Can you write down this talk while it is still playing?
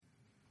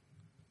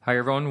Hi,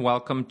 everyone.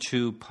 Welcome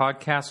to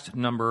podcast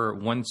number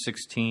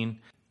 116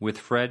 with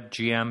Fred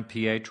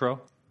Giampietro.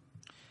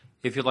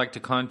 If you'd like to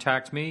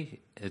contact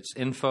me, it's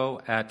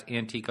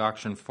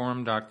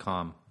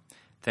info@antiqueauctionforum.com.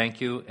 Thank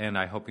you, and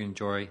I hope you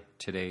enjoy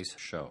today's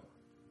show.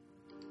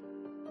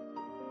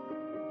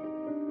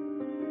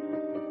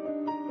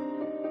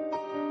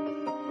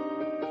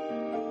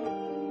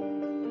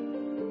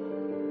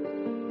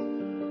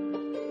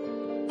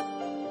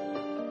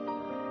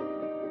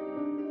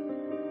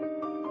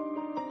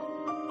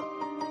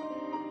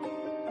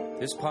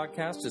 This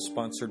podcast is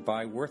sponsored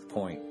by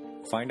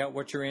WorthPoint. Find out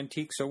what your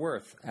antiques are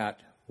worth at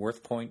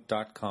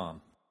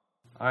worthpoint.com.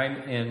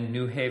 I'm in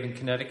New Haven,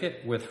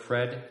 Connecticut with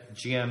Fred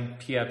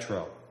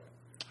Giampietro.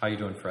 How you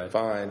doing, Fred?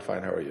 Fine.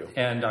 How are you?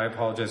 And I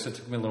apologize, it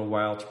took me a little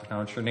while to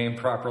pronounce your name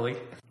properly.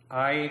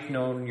 I've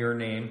known your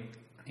name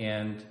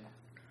and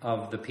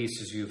of the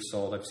pieces you've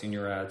sold. I've seen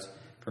your ads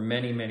for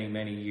many, many,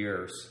 many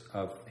years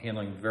of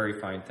handling very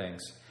fine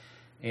things.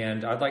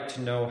 And I'd like to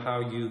know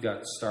how you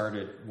got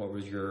started. What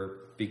was your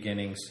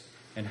beginnings?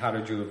 And how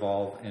did you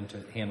evolve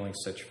into handling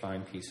such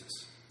fine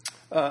pieces?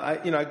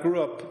 I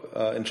grew up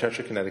in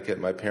Cheshire,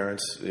 Connecticut. My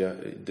parents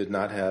did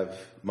not have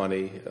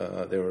money.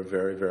 They were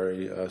very,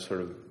 very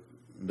sort of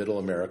middle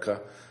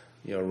America.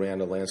 Ran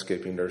a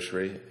landscaping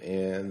nursery.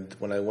 And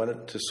when I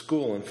went to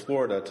school in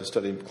Florida to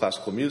study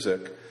classical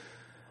music,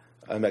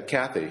 I met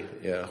Kathy,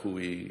 who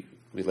we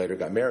later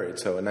got married.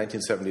 So in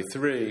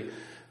 1973,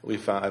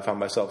 I found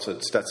myself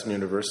at Stetson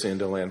University in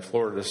DeLand,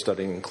 Florida,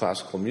 studying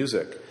classical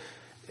music.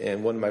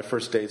 And one of my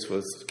first dates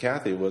with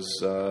Kathy was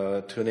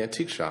to an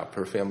antique shop.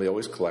 Her family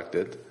always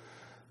collected.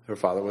 Her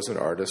father was an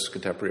artist,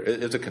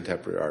 is a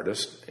contemporary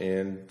artist,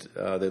 and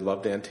they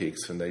loved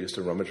antiques, and they used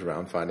to rummage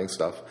around finding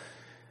stuff.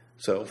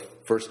 So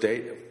first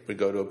date, we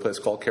go to a place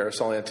called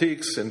Carousel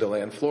Antiques in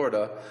DeLand,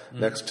 Florida,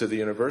 next to the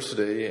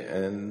university,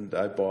 and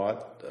I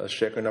bought a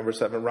Shaker No.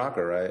 7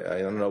 rocker. I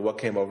don't know what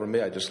came over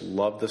me. I just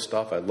loved the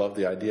stuff. I loved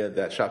the idea.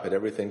 That shop had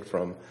everything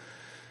from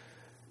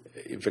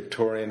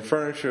Victorian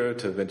furniture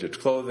to vintage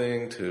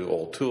clothing to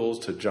old tools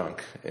to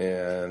junk,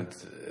 and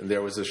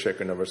there was a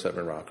Shaker No.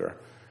 7 rocker.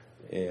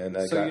 And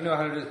you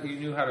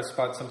knew how to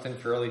spot something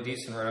fairly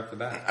decent right off the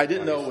bat. I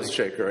didn't know it was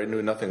Shaker. I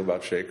knew nothing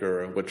about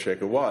Shaker or what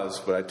Shaker was,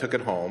 but I took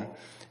it home.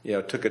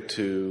 Took it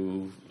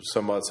to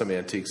some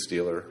antiques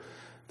dealer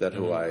that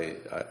who I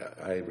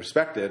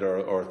respected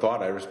or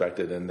thought I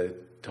respected, and they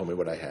told me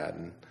what I had.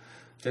 And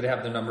did it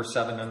have the number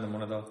 7 on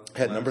one of those? It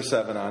had number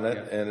 7 on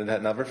it, and it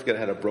had, never forget, it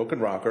had a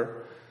broken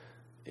rocker.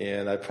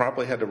 And I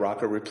promptly had the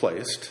rocker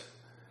replaced.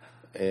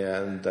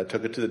 And I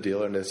took it to the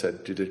dealer, and they said,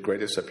 "You did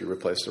great, except you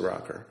replaced the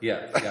rocker."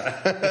 Yeah.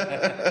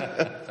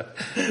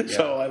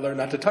 So I learned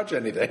not to touch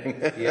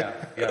anything.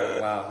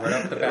 Wow. Right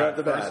off the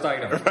bat. First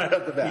item. Right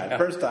off the bat.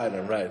 First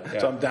item, right. Yeah.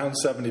 So I'm down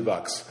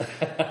 $70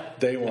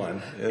 day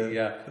one.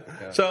 Yeah.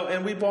 So,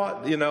 and we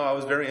bought, I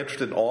was very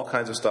interested in all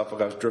kinds of stuff. I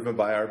was driven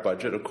by our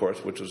budget, of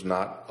course, which was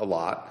not a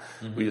lot.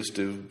 Mm-hmm. We used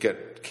to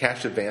get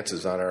cash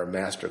advances on our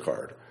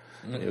MasterCard.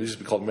 It used to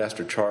be called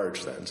Master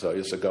Charge then, so I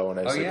used to go and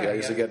I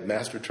used to get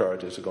Master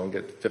Charge. I used to go and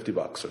get $50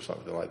 or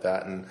something like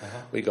that, and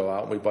we go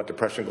out and we bought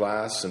depression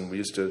glass, and we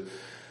used to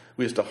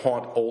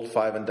haunt old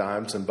 5 and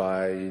dimes and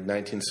buy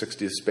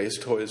 1960s space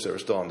toys that were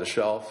still on the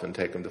shelf and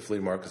take them to flea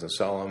markets and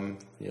sell them.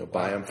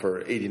 Buy them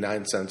for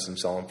 89 cents and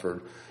sell them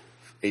for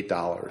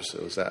 $8.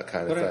 It was that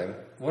kind of thing.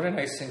 What a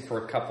nice thing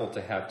for a couple to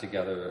have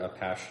together, a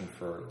passion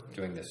for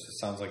doing this. It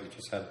sounds like you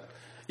just had.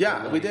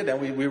 Yeah, we did, and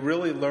we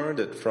really learned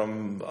it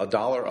from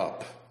 $1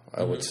 up.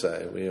 I would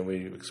say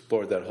we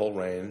explored that whole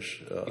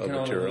range of material. You can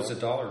only lose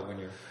 $1 when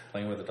you're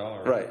playing with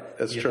 $1. Right,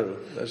 that's true.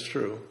 That's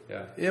true.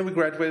 Yeah. We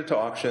graduated to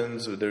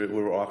auctions. There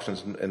were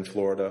auctions in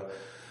Florida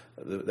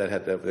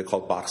that they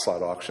called box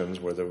lot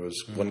auctions, where there was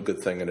one good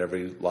thing in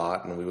every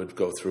lot, and we would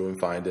go through and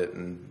find it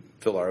and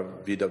fill our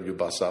VW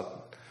bus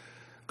up,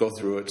 go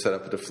through it, set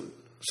up at the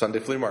Sunday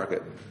flea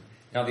market.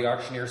 Now, the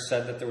auctioneer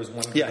said that there was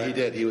one. Yeah, he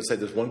did. He would say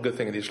there's one good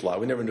thing in each lot.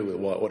 We never knew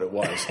what it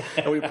was.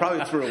 And we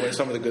probably threw away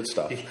some of the good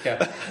stuff. Yeah.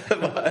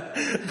 but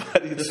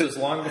this was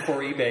long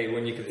before eBay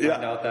when you could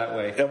find out that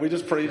way. And he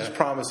just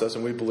promised us,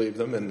 and we believed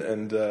them.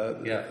 And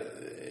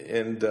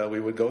we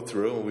would go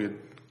through, and we'd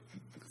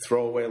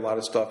throw away a lot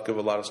of stuff, give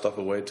a lot of stuff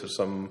away to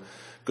some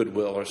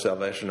Goodwill or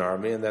Salvation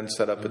Army, and then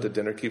set up at the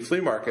Dinner Key Flea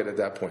Market at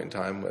that point in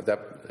time.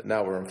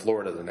 Now we're in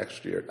Florida in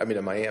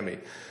Miami.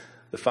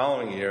 The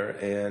following year,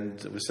 and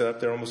we set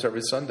up there almost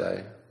every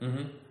Sunday.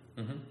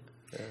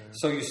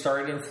 So you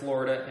started in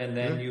Florida, and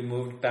then you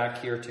moved back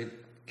here to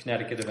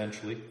Connecticut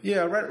eventually.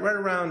 Yeah, right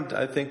around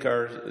I think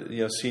our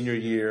senior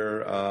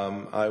year,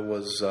 I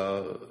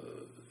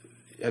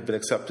had been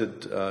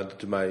accepted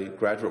to my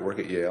graduate work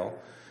at Yale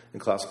in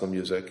classical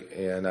music,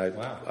 and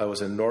I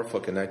was in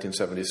Norfolk in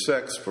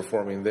 1976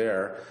 performing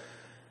there.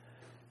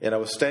 And I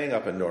was staying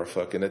up in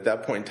Norfolk, and at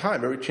that point in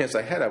time, every chance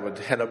I had, I would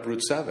head up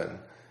Route 7.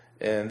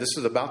 And this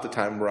is about the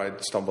time where I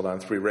stumbled on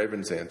Three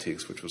Ravens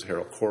Antiques, which was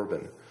Harold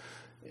Corbin.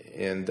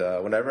 And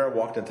whenever I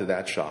walked into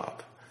that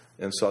shop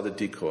and saw the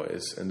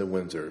decoys and the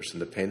Windsors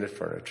and the painted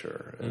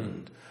furniture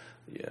and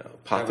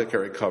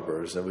apothecary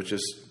covers, and it was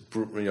just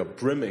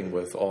brimming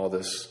with all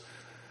this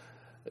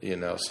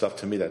stuff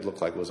to me that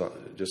looked like was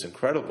just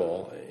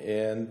incredible.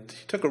 And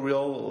he took a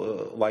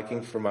real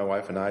liking for my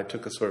wife and I.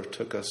 Took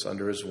us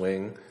under his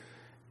wing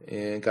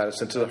and got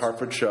us into the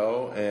Hartford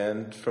show.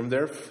 And from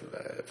there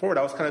forward,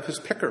 I was kind of his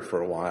picker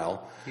for a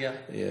while. Yeah.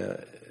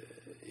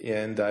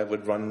 And I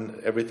would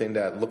run everything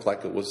that looked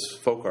like it was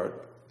folk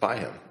art by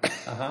him.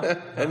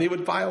 And he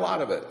would buy a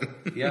lot of it.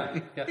 Yeah.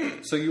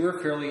 So you were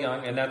fairly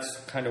young, and that's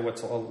kind of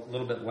what's a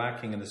little bit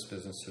lacking in this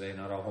business today.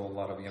 Not a whole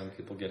lot of young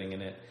people getting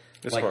in it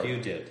hard. You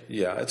did.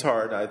 Yeah, it's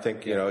hard. I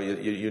think,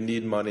 you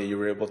need money. You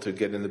were able to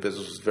get in the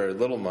business with very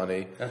little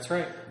money. That's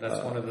right. That's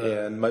one of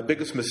the... And my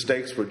biggest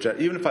mistakes were,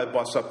 even if I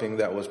bought something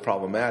that was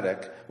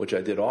problematic, which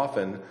I did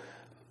often,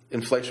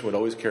 inflation would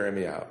always carry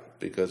me out.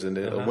 Because in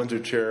a Windsor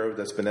chair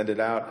that's been ended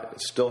out,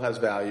 it still has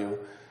value.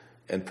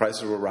 And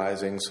prices were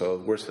rising, so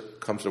worst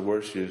comes to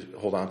worst, you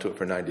hold on to it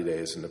for 90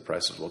 days, and the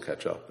prices will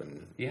catch up,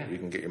 and you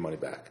can get your money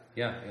back.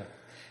 Yeah.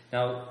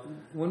 Now,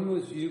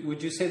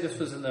 would you say this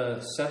was in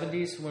the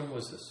 70s? When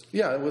was this?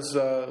 Yeah, it was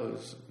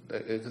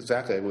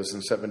exactly. It was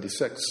in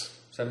 76.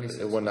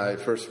 76. When I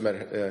first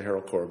met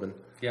Harold Corbin.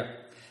 Yeah.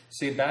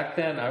 See, back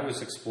then I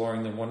was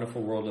exploring the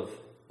wonderful world of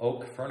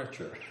oak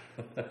furniture.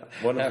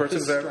 One of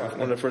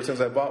the first things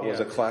I bought was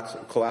a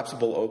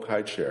collapsible oak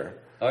high chair.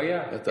 Oh,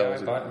 yeah.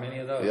 I bought many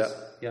of those.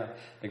 Yeah.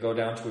 They go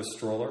down to a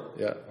stroller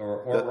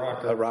or a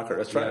rocker. A rocker,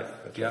 that's right.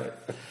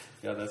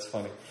 Yeah, that's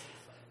funny.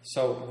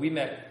 So we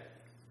met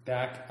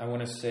back, I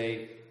want to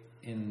say,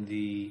 in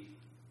the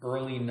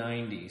early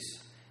 90s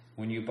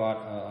when you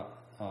bought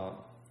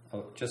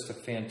just a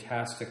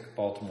fantastic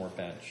Baltimore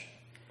bench.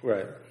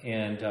 Right.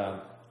 And...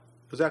 it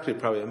was actually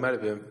it might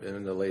have been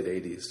in the late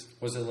 80s.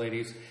 Was it late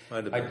 80s?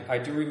 Might have been. I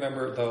do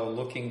remember, though,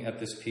 looking at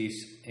this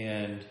piece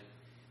and...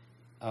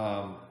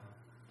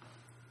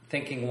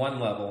 thinking one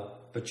level,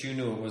 but you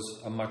knew it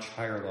was a much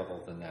higher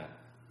level than that.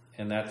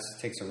 And that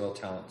takes a real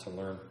talent to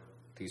learn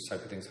these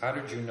type of things. How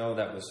did you know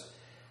that was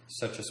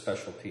such a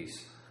special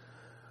piece?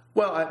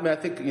 Well, I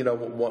think,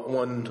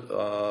 one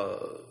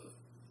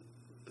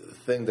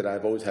thing that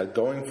I've always had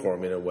going for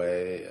me in a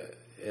way,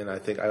 and I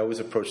think I always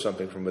approach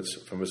something from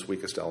its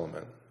weakest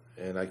element.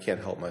 And I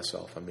can't help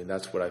myself. I mean,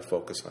 that's what I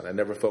focus on. I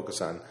never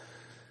focus on...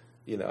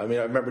 I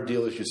remember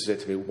dealers used to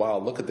say to me, wow,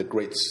 look at the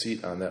great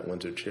seat on that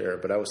Windsor chair.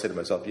 But I would say to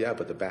myself, yeah,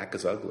 but the back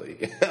is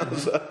ugly.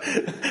 So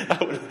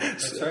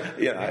That's right.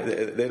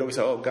 They'd always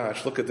say, oh,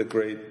 gosh, look at the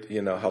great,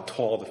 how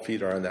tall the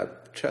feet are on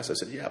that chest. I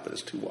said, yeah, but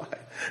it's too wide.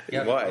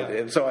 Yeah.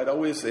 And so I'd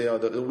always,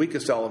 the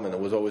weakest element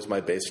was always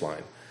my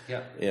baseline.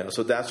 Yeah.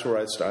 So that's where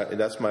I start.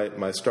 That's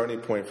my starting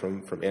point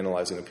from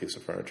analyzing a piece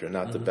of furniture,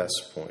 not the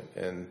best point.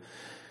 And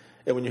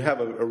when you have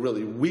a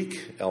really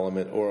weak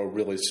element or a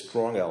really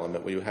strong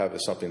element, what you have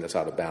is something that's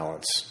out of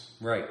balance.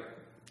 Right.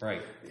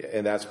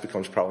 And that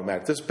becomes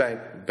problematic. This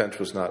bench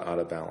was not out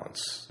of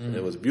balance. Mm-hmm.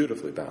 It was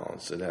beautifully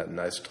balanced. It had a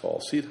nice tall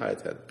seat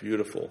height, had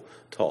beautiful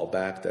tall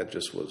back that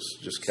just kept going.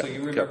 So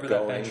you remember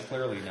that bench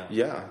clearly now?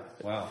 Yeah.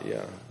 Wow.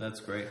 Yeah.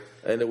 That's great.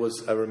 And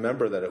I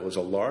remember that it was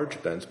a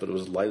large bench, but it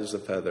was light as a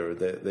feather.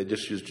 They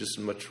just used just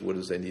as much wood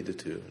as they needed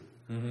to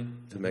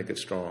make it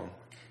strong.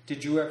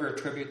 Did you ever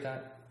attribute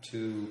that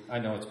to, I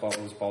know it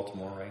was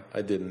Baltimore, right?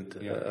 I didn't.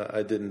 Yeah.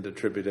 I didn't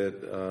attribute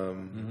it.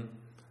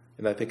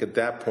 And I think at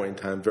that point in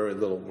time, very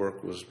little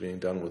work was being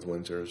done with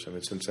Windsors. I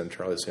mean, since then,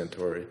 Charlie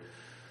Santori,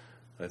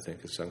 I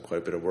think, has done quite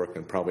a bit of work,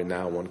 and probably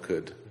now one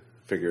could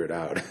figure it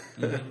out.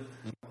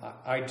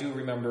 I do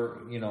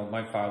remember,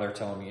 my father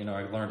telling me,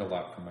 I learned a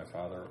lot from my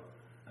father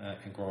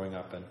growing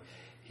up, and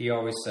he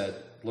always said,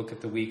 look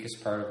at the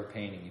weakest part of a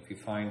painting. If you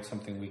find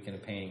something weak in a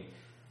painting,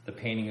 the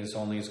painting is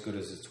only as good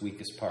as its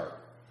weakest part.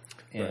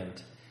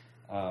 And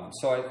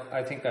so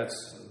I think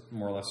that's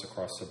more or less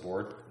across the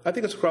board. I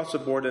think it's across the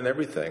board in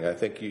everything. I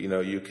think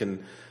you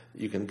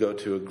can go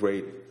to a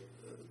great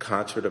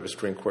concert of a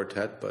string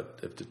quartet, but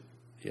if the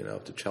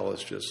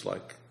cellist just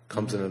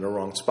comes in the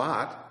wrong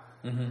spot,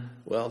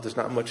 well, there's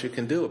not much you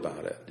can do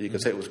about it. You can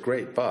say it was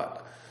great,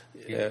 but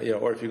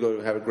or if you go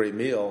to have a great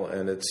meal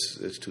and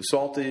it's too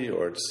salty,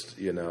 or it's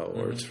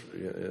or it's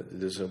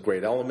there's some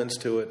great elements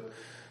to it.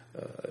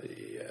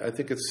 I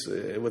think it's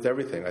with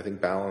everything. I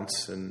think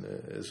balance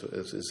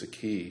is a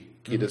key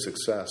to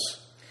success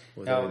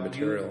with any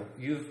material.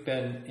 You've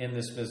been in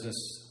this business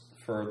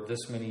for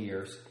this many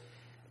years,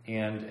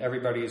 and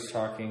everybody is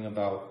talking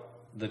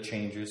about the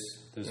changes.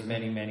 There's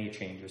many, many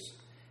changes,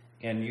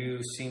 and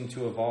you seem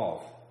to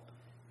evolve.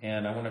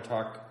 And I want to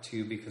talk to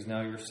you because now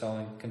you're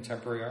selling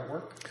contemporary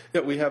artwork.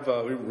 Yeah, we have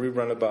we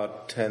run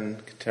about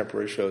 10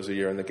 contemporary shows a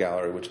year in the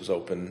gallery, which is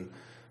open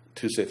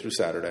Tuesday through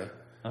Saturday.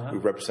 We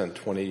represent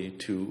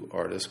 22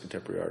 artists,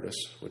 contemporary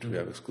artists, which we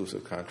have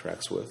exclusive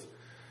contracts with.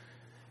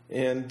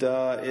 And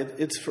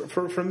it's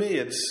for me,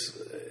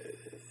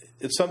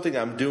 it's something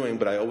I'm doing,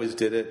 but I always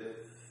did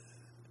it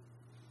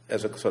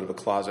as a sort of a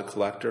closet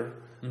collector.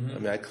 I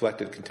mean, I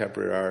collected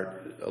contemporary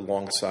art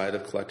alongside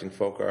of collecting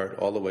folk art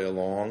all the way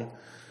along.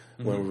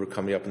 when we were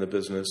coming up in the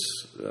business.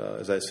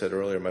 As I said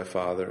earlier, my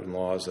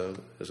father-in-law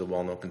is a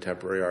well-known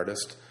contemporary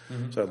artist,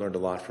 so I learned a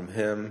lot from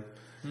him.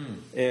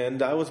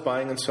 And I was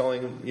buying and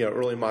selling,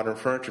 early modern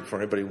furniture before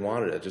anybody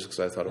wanted it, just because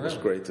I thought it was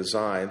great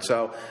design.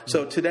 So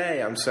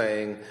today I'm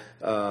saying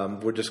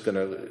we're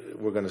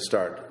going to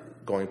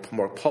start going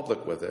more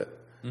public with it,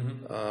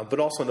 but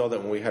also know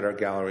that when we had our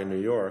gallery in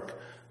New York,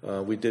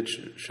 we did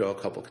show a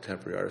couple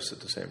contemporary artists at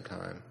the same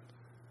time.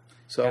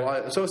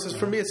 So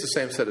for me, it's the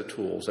same set of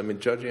tools. I mean,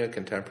 judging a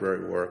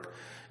contemporary work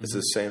is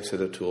the same set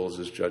of tools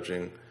as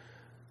judging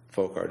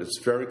folk art. It's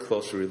very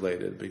closely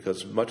related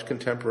because much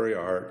contemporary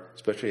art,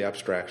 especially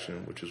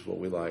abstraction, which is what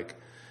we like,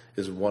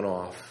 is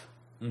one-off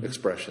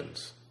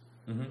expressions.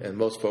 And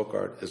most folk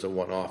art is a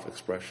one-off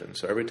expression.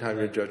 So every time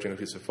you're judging a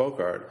piece of folk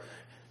art,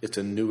 it's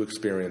a new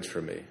experience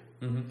for me.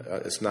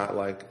 It's not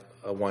like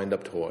a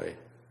wind-up toy,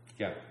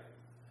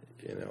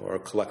 or a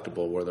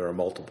collectible where there are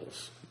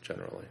multiples,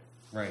 generally.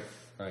 Right.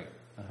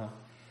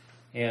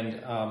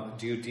 And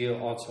do you deal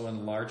also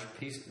in large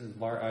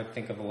pieces? I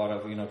think of a lot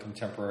of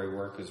contemporary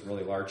work as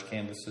really large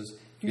canvases.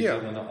 Do you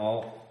deal in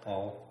all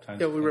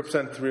kinds? Yeah, of we things?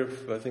 represent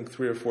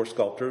three or four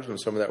sculptors, and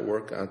some of that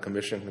work on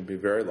commission can be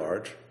very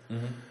large.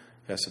 It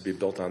has to be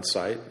built on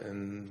site,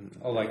 and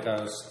like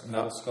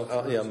metal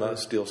sculpture.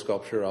 Steel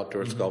sculpture,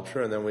 outdoor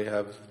sculpture, and then we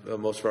have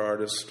most of our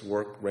artists'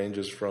 work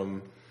ranges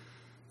from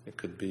it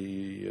could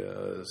be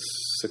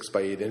 6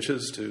 by 8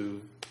 inches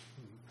to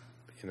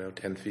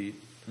 10 feet.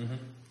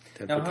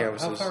 10 Now, foot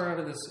canvases. how far out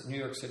of this New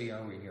York City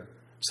are we here?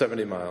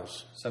 70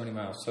 miles. 70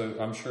 miles. So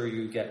I'm sure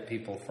you get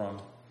people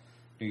from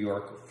New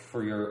York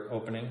for your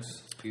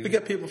openings. We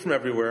get people from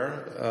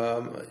everywhere.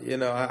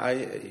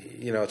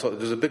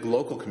 There's a big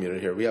local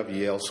community here. We have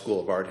Yale School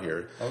of Art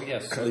here. Oh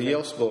yes. The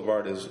Yale School of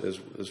Art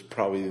is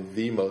probably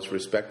the most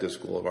respected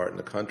school of art in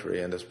the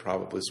country, and has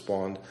probably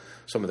spawned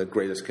some of the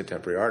greatest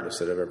contemporary artists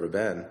that have ever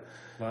been.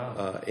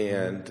 Wow.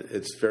 And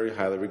it's very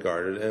highly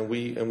regarded, and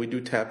we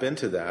do tap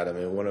into that. I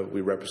mean,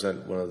 we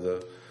represent one of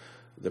the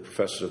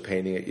professors of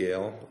painting at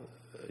Yale.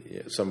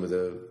 Some of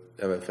the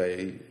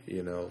MFA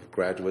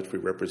graduates we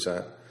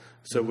represent.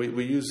 So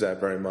we use that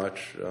very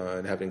much,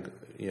 and having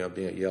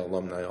being a Yale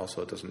alumni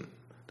also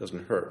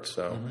doesn't hurt.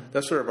 So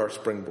that's sort of our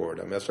springboard.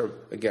 I mean, that's our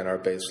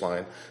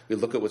baseline. We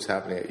look at what's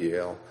happening at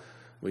Yale.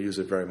 We use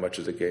it very much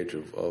as a gauge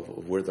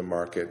of where the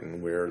market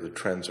and where the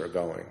trends are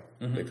going,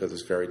 because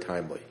it's very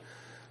timely.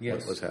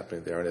 Yes. What's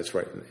happening there, and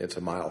it's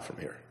a mile from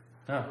here.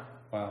 Oh,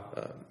 wow.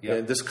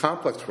 And this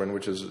complex we're in,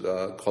 which is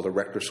called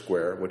Erector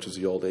Square, which is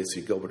the old A.C.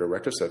 Gilbert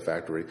Erector Set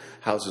Factory,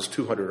 houses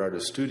 200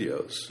 artist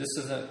studios. This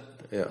is the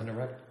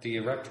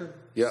Erector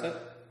Set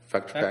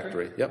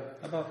Factory.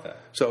 Yep. How about that?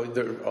 So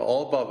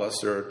all above us,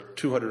 there are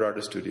 200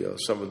 artist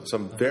studios.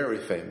 Some very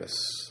famous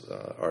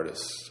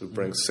artists who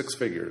bring six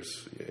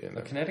figures.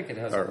 Connecticut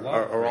has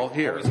are all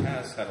here. Always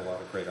has had a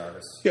lot of great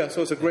artists. Yeah,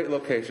 so it's a great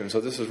location.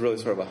 So this is really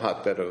sort of a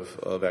hotbed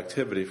of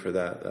activity for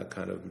that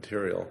kind of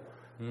material.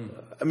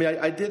 I mean,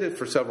 I did it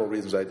for several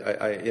reasons.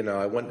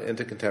 I went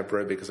into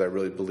contemporary because I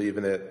really believe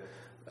in it.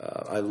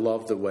 I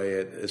love the way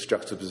it's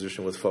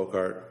juxtaposition with folk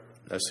art.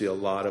 I see a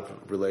lot of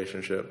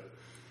relationship.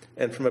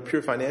 And from a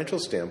pure financial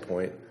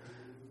standpoint,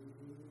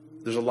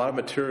 there's a lot of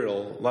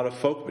material, a lot of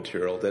folk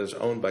material that is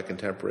owned by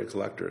contemporary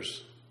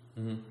collectors.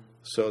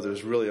 So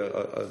there's really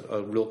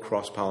a real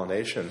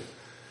cross-pollination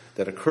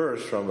that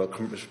occurs from a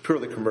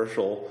purely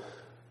commercial,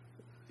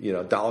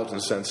 dollars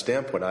and cents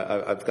standpoint.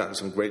 I've gotten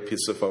some great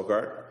pieces of folk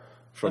art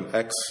from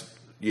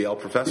ex-Yale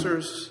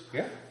professors.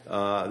 Yeah.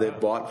 They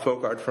bought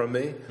folk art from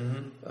me.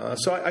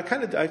 So I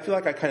feel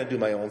like I kind of do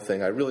my own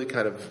thing. I really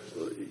kind of,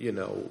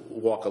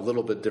 walk a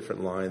little bit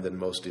different line than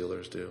most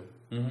dealers do.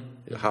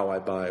 How I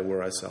buy,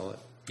 where I sell it.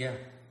 Yeah.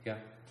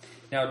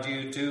 Now, do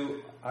you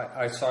do?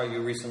 I saw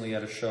you recently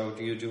at a show.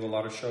 Do you do a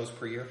lot of shows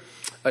per year?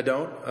 I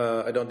don't.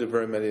 I don't do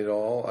very many at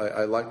all.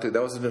 I like to.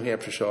 That was the New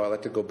Hampshire show. I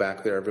like to go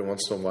back there every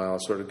once in a while.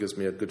 It sort of gives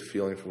me a good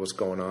feeling for what's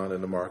going on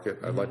in the market.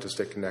 I'd like to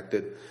stay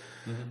connected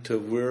to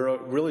where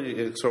really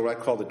it's sort of what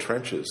I call the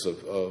trenches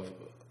of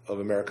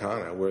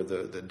Americana, where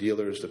the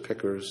dealers, the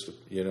pickers,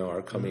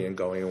 are coming and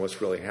going, and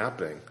what's really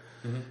happening.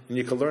 And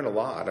you can learn a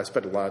lot. I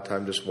spent a lot of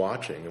time just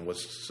watching and what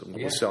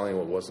was selling,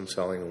 what wasn't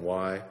selling, and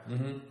why,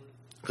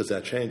 because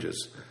that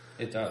changes.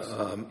 It does.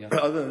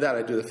 Other than that,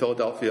 I do the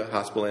Philadelphia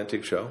Hospital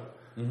Antique Show,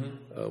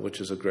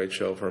 which is a great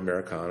show for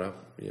Americana.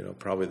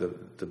 Probably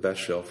the best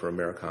show for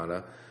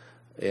Americana.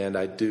 And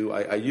I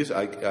used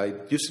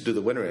to do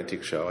the Winter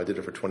Antique Show. I did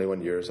it for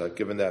 21 years. I've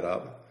given that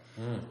up.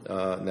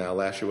 Now,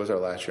 last year was our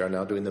last year. I'm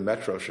now doing the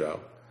Metro Show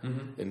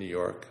in New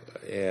York,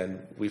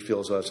 and we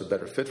feel as though it's a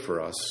better fit for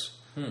us.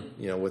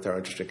 With our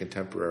interest in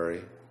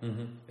contemporary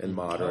and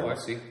modern, I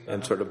see.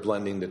 and sort of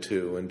blending the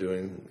two and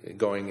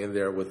going in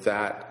there with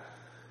that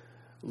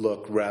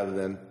look rather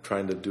than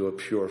trying to do a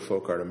pure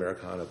folk art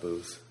Americana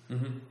booth.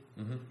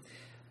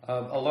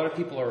 A lot of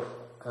people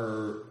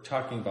are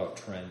talking about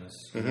trends.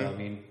 I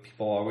mean,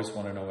 people always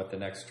want to know what the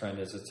next trend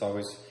is. It's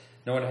always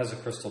no one has a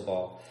crystal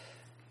ball.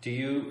 Do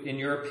you, in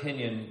your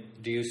opinion,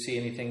 do you see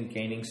anything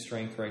gaining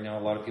strength right now?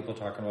 A lot of people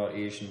talking about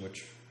Asian,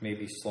 which may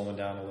be slowing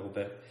down a little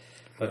bit.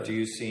 But do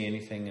you see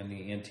anything in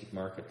the antique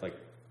market like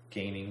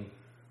gaining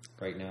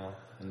right now?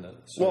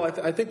 Well,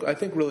 I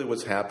think really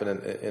what's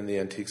happening in the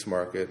antiques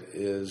market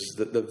is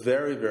that the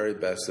very, very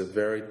best, the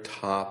very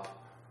top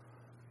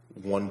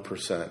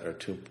 1% or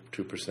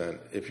 2%,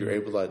 if you're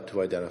able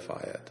to identify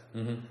it,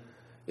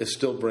 is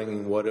still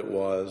bringing what it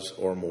was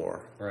or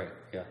more. Right.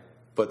 Yeah.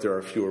 But there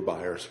are fewer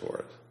buyers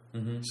for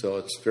it, so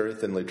it's very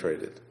thinly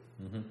traded.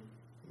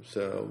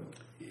 So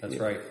that's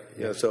right.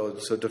 Yeah. So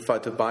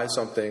to buy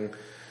something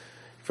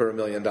for $1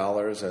 million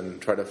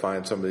and try to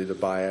find somebody to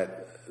buy it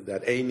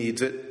that A,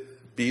 needs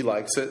it, B,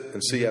 likes it,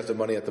 and C, has the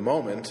money at the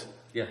moment.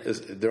 Yeah.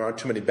 There aren't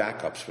too many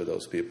backups for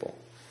those people.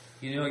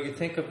 You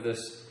think of this.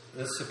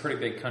 This is a pretty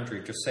big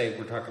country. Just say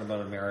we're talking about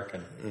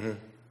American.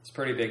 It's a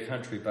pretty big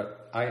country,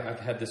 but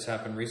I've had this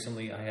happen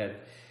recently.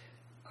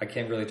 I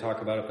can't really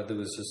talk about it, but there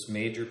was this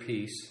major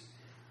piece,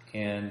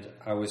 and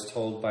I was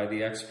told by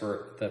the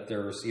expert that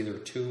there was either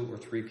 2 or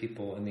 3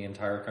 people in the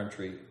entire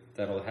country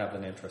that'll have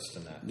an interest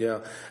in that. Yeah,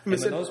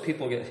 if those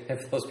people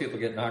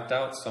get knocked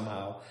out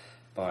somehow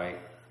by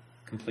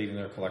completing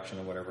their collection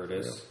or whatever it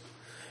is. Yeah.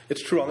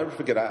 It's true. I'll never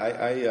forget.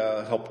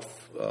 I helped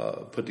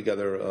put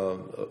together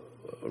a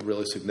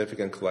really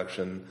significant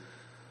collection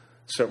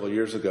several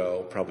years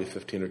ago, probably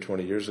 15 or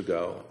 20 years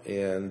ago,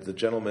 and the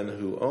gentleman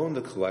who owned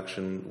the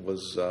collection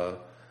was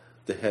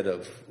the head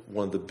of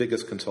one of the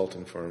biggest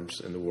consulting firms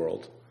in the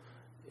world,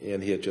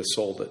 and he had just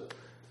sold it.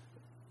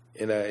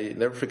 And I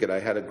never forget, I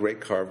had a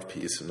great carved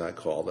piece, and I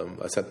called him.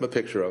 I sent him a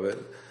picture of it,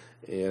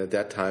 and at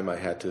that time I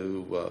had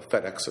to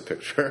FedEx a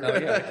picture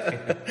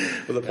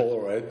with a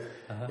Polaroid.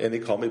 And he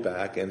called me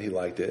back, and he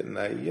liked it. And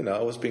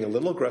I was being a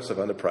little aggressive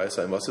on the price,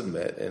 I must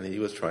admit. And he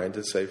was trying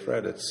to say,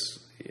 Fred, it's,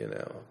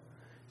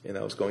 I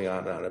was going on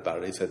and on about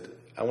it. He said,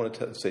 I want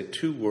to say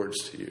 2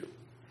 words to you,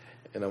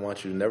 and I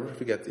want you to never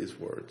forget these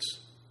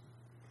words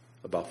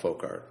about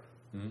folk art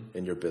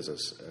in your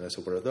business. And I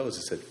said, what are those?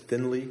 He said,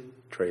 thinly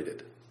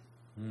traded.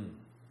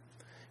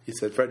 He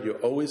said, Fred, you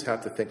always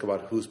have to think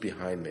about who's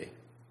behind me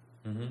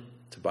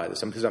to buy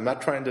this. Because I'm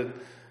not trying to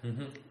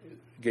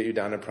get you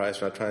down in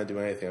price. I'm not trying to do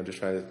anything. I'm just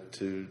trying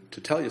to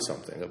tell you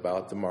something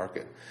about the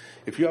market.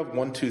 If you have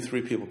 1, 2,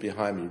 3 people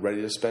behind me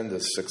ready to spend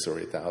this $6,000 or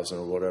 $8,000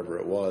 or whatever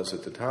it was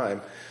at the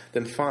time,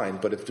 then fine.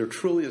 But if there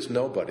truly is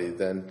nobody,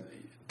 then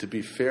to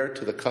be fair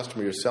to the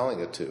customer you're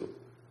selling it to,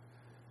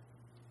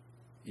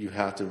 you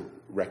have to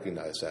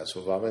recognize that. So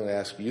if I'm going to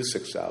ask you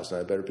 $6,000,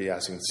 I better be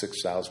asking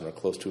 $6,000 or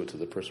close to it to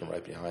the person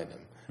right behind him.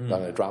 If I'm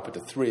going to drop it to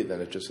 $3,000,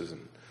 then it just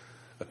isn't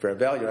a fair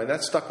value. And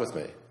that stuck with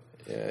me.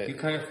 You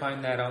kind of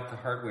find that out the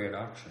hard way at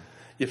auction.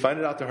 You find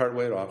it out the hard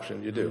way at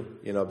auction. You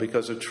do,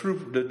 because the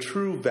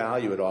true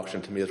value at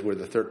auction to me is where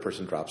the third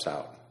person drops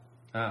out.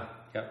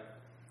 Yep.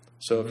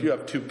 So if you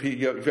have if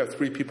you have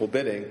 3 people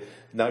bidding,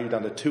 now you're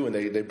down to 2, and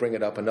they bring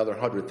it up another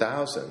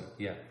 100,000.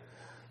 Yeah.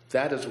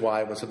 That is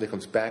why when something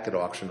comes back at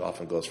auction, it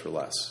often goes for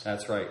less.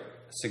 That's right,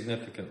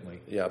 significantly.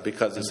 Yeah,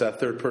 because it's that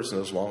third person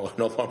is no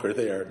longer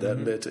there.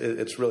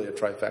 It's really a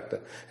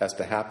trifecta has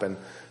to happen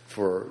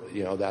for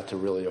that to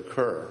really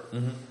occur.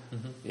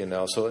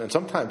 So and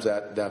sometimes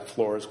that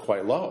floor is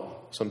quite low.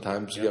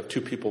 Sometimes you have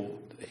 2 people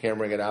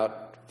hammering it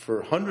out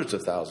for hundreds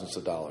of thousands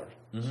of dollars,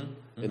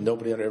 and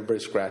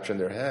everybody's scratching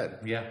their head.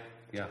 Yeah.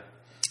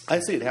 I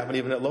see it happen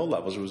even at low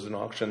levels. There was an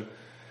auction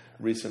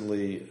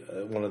recently,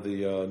 one of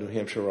the New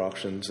Hampshire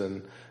auctions,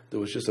 and there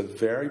was just a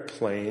very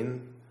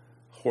plain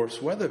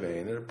horse weather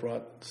vane, and it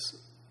brought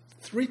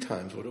 3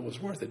 times what it was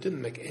worth. It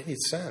didn't make any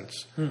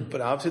sense.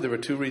 But obviously there were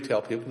 2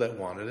 retail people that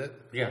wanted it.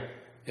 Yeah.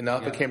 And now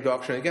if it came to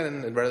auction again,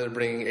 and rather than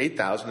bringing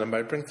 8,000, I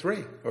might bring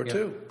 3 or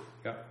 2.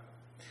 Yeah.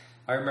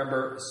 I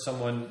remember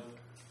someone,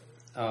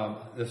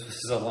 this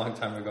was a long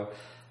time ago,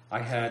 I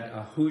had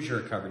a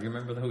Hoosier cover. Do you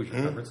remember the Hoosier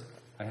covers?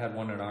 I had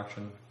one at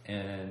auction,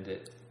 and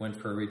it went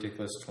for a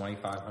ridiculous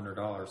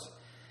 $2,500.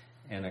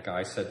 And a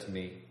guy said to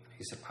me,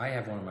 he said, I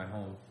have one in my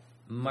home,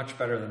 much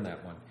better than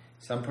that one.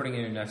 He said, I'm putting it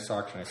in your next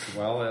auction. I said,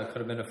 well, it could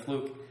have been a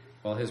fluke.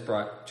 Well, his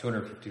brought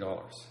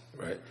 $250.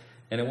 Right.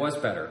 And it was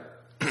better.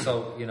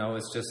 So,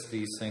 it's just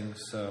these things,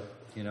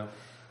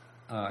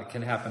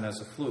 can happen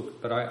as a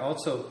fluke.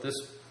 But this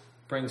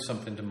brings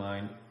something to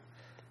mind.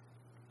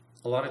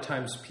 A lot of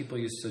times people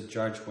used to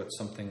judge what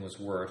something was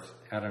worth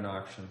at an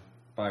auction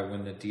by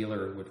when the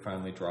dealer would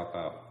finally drop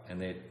out,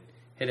 and they'd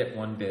hit it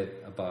 1 bid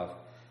above.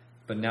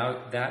 But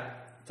now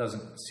that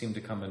doesn't seem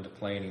to come into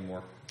play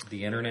anymore.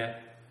 The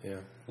internet,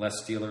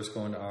 less dealers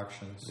going to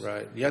auctions.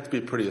 Right. You have to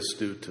be pretty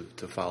astute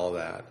to follow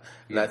that.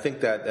 And I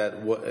think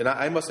and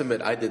I must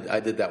admit, I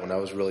did that when I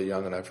was really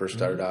young and I first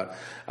started out.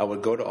 I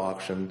would go to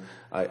auction.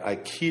 I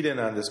keyed in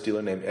on this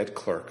dealer named Ed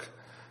Clerk.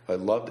 I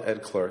loved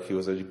Ed Clerk.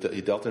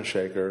 He dealt in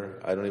Shaker.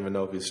 I don't even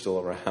know if he's still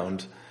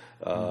around.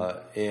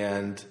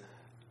 And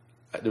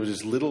there was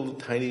this little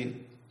tiny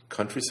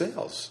country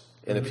sales,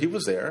 and if he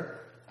was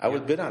there, I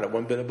would bid on it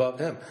 1 bid above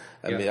him.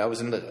 I mean, I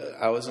was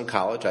in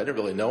college. I didn't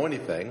really know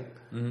anything,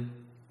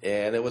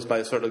 and it was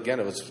my sort of it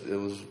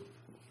was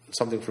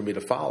something for me to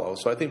follow.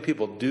 So I think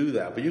people do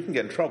that, but you can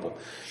get in trouble.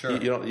 Sure.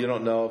 You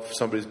don't know if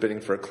somebody's bidding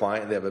for a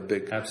client. They have a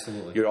big.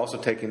 Absolutely. You're also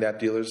taking that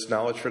dealer's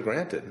knowledge for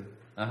granted.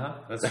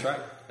 That's right.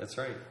 That's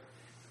right.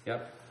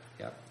 Yep.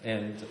 Yep.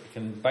 And it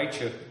can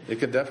bite you. It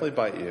can definitely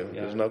bite you.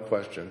 Yeah. There's no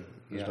question.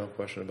 There's Yeah. no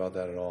question about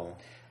that at all.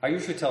 I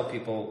usually tell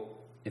people,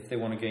 if they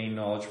want to gain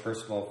knowledge,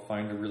 first of all,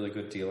 find a really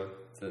good dealer,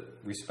 a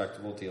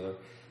respectable dealer.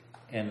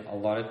 And a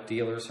lot of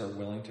dealers are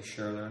willing to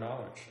share their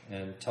knowledge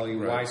and tell you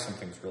why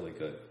something's really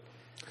good.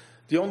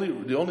 The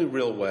only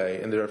real way,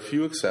 and there are a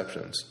few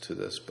exceptions to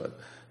this, but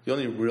the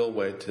only real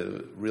way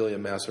to really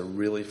amass a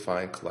really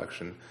fine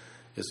collection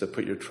is to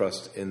put your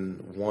trust in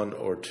one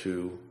or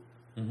two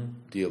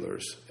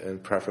dealers,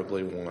 and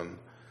preferably one.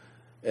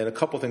 And a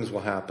couple things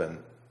will happen.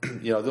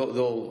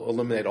 They'll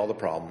eliminate all the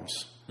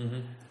problems.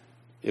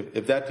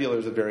 If that dealer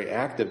is a very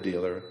active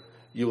dealer,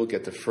 you will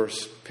get the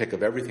first pick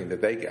of everything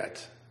that they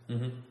get.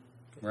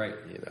 Right.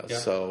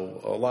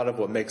 So a lot of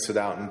what makes it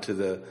out into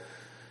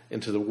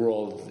the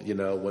world,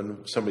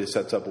 when somebody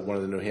sets up at one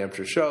of the New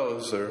Hampshire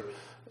shows, or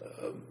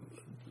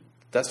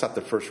that's not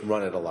the first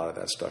run at a lot of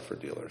that stuff for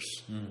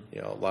dealers.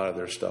 A lot of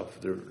their stuff,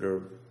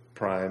 their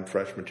prime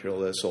fresh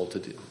material is sold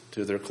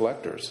to their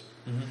collectors.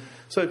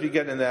 So if you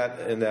get in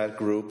that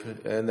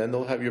group, and then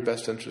they'll have your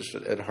best interest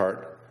at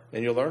heart,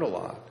 and you'll learn a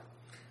lot.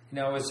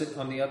 Now, is it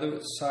on the other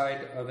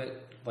side of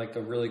it, like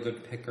a really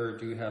good picker?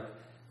 Do you have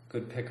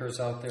good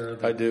pickers out there?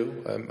 I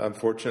do. I'm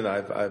fortunate.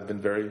 I've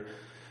been very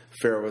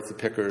fair with the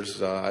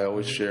pickers. I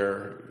always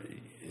share,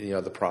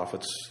 the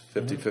profits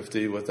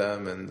 50-50 with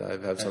them, and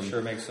I've had some.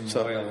 Sure makes them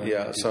loyal.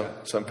 Yeah,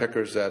 some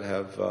pickers that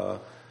have,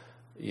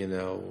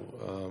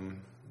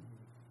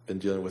 been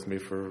dealing with me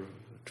for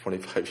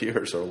 25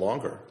 years or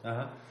longer.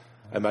 I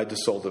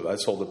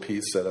sold a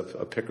piece that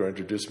a picker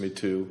introduced me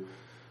to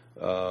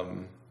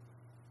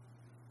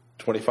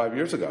 25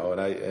 years ago,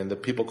 and the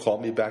people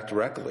called me back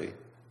directly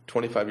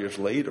 25 years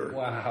later.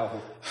 Wow.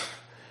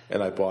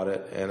 And I bought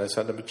it, and I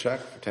sent them a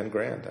check for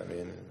 $10,000. I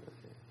mean,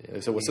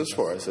 they said, "What's this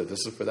for?" I said,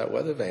 "This is for that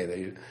weather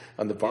vane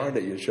on the barn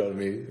that you showed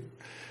me."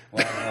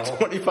 Wow.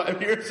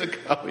 25 years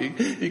ago.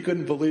 He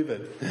couldn't believe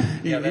it.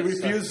 He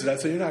refused it. I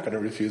said, "You're not going to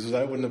refuse it.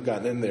 I wouldn't have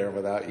gotten in there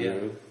without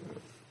you."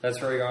 That's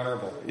very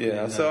honorable.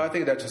 Yeah, so I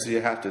think that just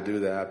you have to do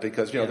that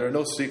because there are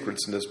no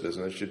secrets in this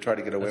business. You try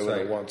to get away with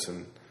it once,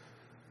 and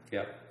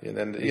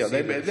then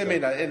they may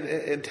not.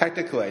 And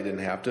technically, I didn't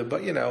have to,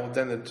 but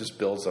then it just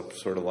builds up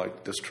sort of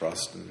like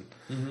distrust and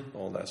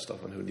all that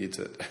stuff, and who needs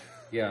it?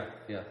 Yeah,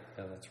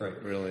 that's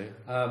right. Really.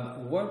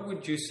 What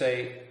would you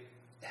say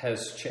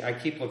has changed? I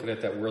keep looking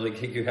at that whirly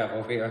gig you have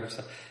over here.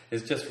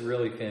 It's just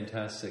really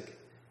fantastic.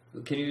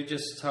 Can you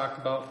just talk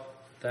about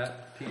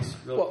that piece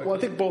real quickly? Well, I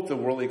think both the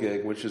whirly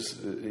gig, which is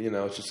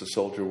it's just a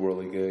soldier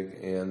whirly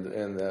gig,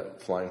 and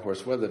that flying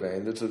horse weather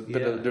vane.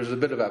 There's a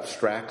bit of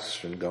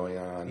abstraction going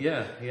on.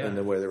 In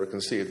the way they were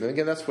conceived. And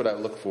again, that's what I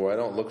look for. I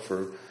don't look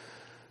for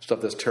stuff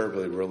that's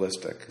terribly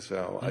realistic.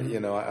 So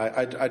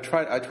I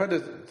try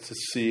to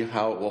see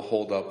how it will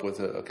hold up with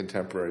a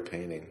contemporary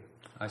painting.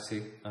 I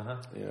see.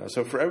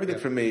 So for everything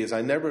for me is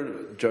I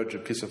never judge a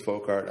piece of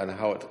folk art on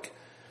how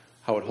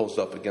it holds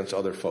up against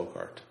other folk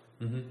art.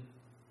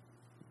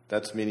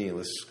 That's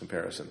meaningless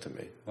comparison to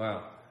me.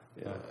 Wow.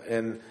 Yeah.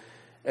 And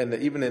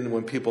even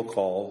when people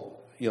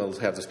call,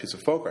 have this piece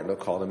of folk art, and they'll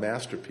call it a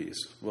masterpiece.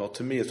 Well,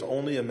 to me, it's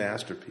only a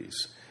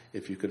masterpiece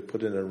if you could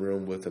put it in a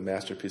room with a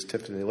masterpiece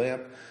Tiffany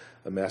lamp,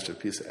 a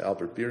masterpiece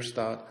Albert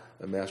Bierstadt,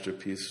 a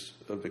masterpiece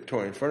of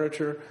Victorian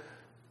furniture.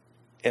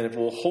 And if it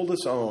will hold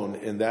its own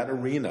in that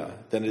arena,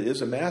 then it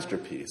is a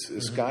masterpiece.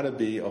 It's got to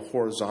be a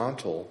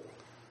horizontal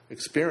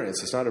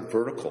experience. It's not a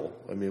vertical.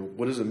 I mean,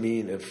 what does it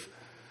mean if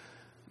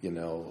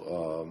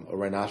a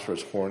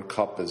rhinoceros horn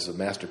cup is a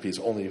masterpiece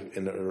only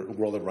in a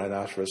world of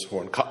rhinoceros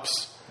horn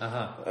cups?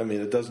 I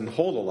mean, it doesn't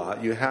hold a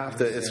lot. You have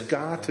to. It's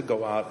got to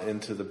go out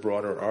into the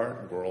broader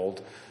art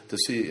world to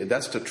see. And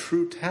that's the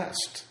true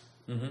test.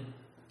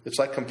 It's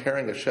like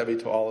comparing a Chevy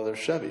to all other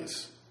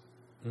Chevys.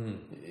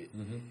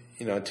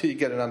 Until you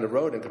get it on the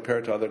road and compare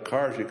it to other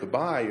cars you could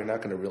buy, you're not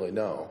going to really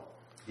know.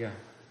 Yeah.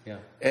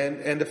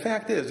 And the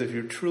fact is, if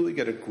you truly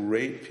get a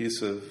great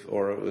piece of,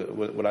 or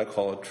what I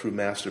call a true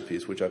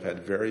masterpiece, which I've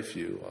had very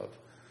few of,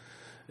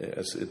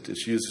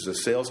 it's used as a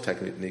sales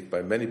technique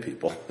by many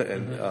people,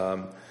 and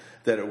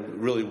that it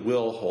really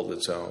will hold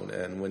its own.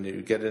 And when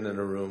you get in a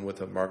room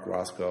with a Mark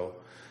Roscoe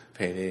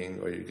painting,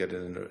 or you get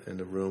in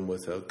a room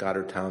with a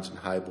Goddard Townsend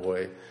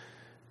Highboy,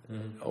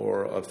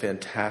 or a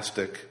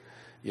fantastic,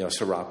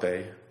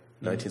 serape,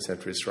 19th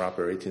century serape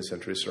or 18th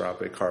century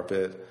serape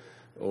carpet,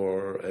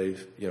 or a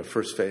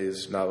first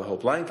phase Navajo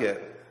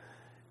blanket,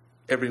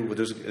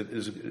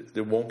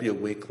 there won't be a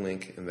weak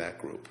link in that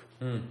group.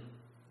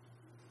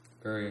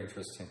 Very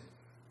interesting.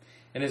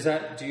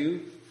 And do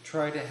you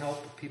try to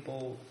help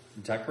people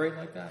decorate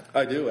like that?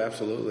 I do,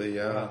 absolutely.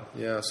 Yeah, wow.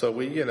 Yeah. So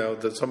we,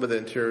 some of the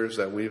interiors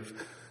that we've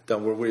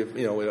done, where we've,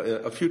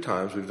 a few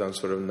times we've done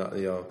sort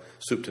of,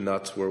 soup to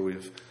nuts, where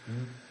we've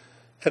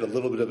had a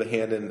little bit of a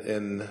hand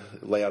in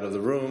layout of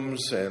the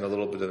rooms, and a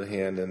little bit of a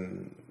hand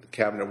in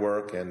cabinet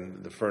work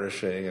and the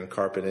furnishing and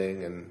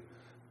carpeting,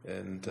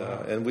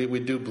 and we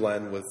do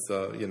blend with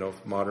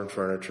modern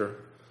furniture,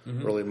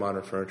 early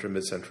modern furniture,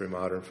 mid-century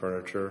modern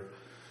furniture,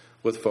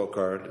 with folk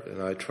art,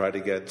 and I try to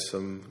get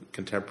some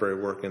contemporary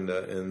work in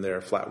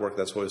their flat work.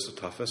 That's always the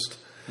toughest.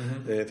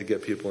 They have to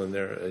get people in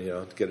there,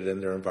 to get it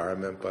in their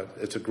environment. But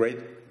it's a great,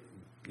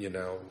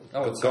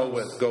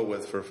 go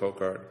with for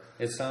folk art.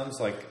 It sounds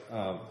like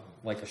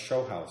a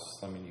show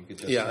house. I mean, you could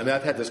just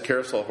I've had this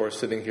carousel horse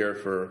sitting here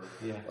for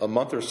a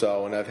month or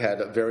so, and I've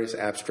had various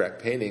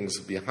abstract paintings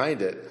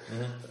behind it,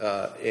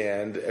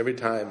 and every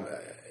time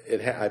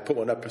I put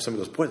one up, and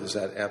somebody goes, "Boy, does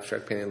that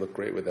abstract painting look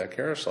great with that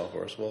carousel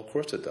horse?" Well, of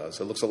course it does.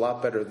 It looks a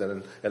lot better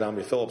than an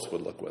Amie Phillips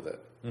would look with it.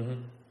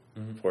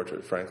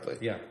 Portrait, frankly.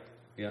 Yeah.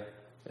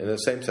 In the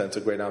same sense,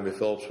 a great Amie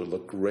Phillips would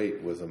look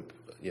great with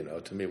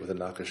to me with a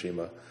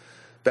Nakashima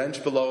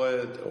bench below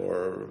it,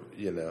 or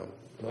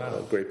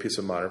a great piece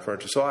of modern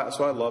furniture. So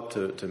I love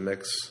to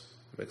mix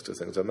the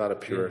things. I'm not a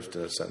purist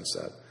in a sense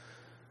that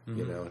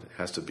it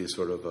has to be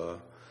sort of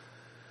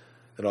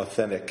an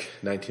authentic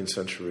 19th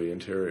century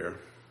interior.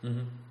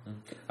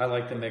 I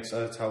like the mix.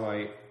 That's how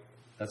my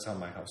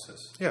house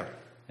is. Yeah,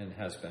 and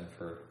has been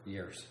for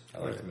years. I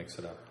like to mix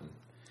it up.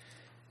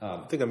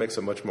 I think it makes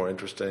it much more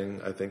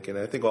interesting. I think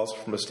also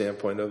from a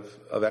standpoint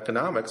of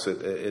economics,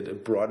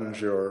 it broadens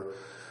your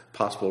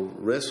possible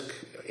risk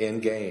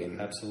and gain.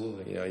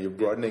 Absolutely. You're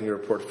broadening your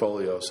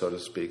portfolio, so to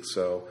speak.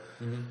 So,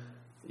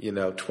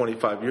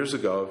 25 years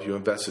ago, if you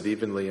invested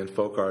evenly in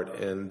folk art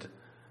and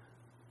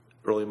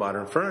early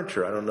modern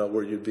furniture, I don't know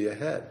where you'd be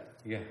ahead.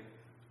 Yeah.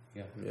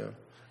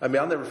 I mean,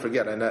 I'll never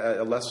forget.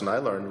 A lesson I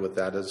learned with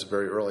that is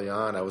very early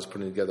on. I was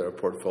putting together a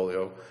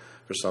portfolio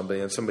for somebody,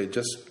 and somebody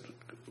just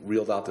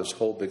reeled out this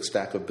whole big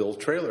stack of Bill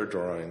trailer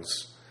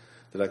drawings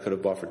that I could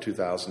have bought for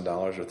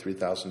 $2,000 or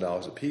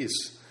 $3,000 a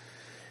piece.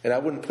 And I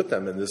wouldn't put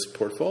them in this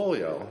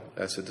portfolio.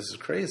 I said, "This is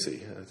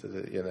crazy,"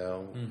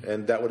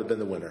 and that would have been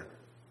the winner.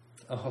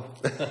 Oh,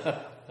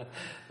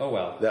 oh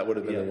well. That would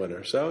have been the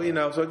winner. So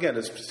so again,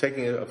 it's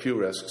taking a few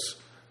risks.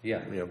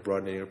 Yeah.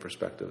 Broadening your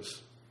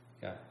perspectives.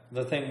 Yeah.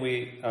 The thing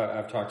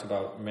I've talked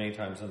about many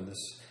times on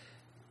this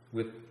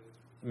with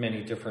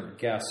many different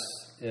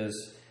guests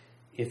is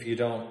if you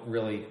don't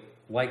really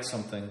like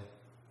something,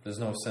 there's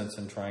no sense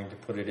in trying to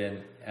put it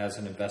in as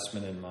an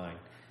investment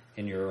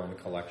in your own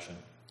collection.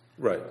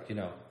 Right.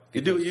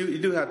 You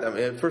do have to. I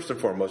mean, first and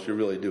foremost, you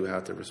really do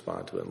have to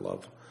respond to it and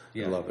love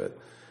it.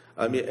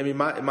 I mean,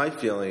 my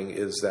feeling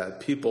is that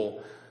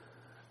people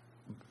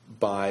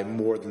buy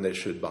more than they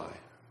should buy.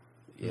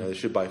 They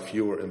should buy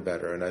fewer and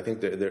better, and I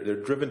think they're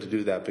driven to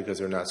do that because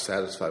they're not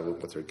satisfied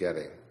with what they're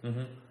getting.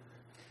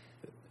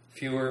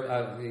 Fewer.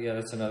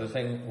 That's another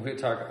thing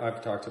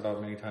I've talked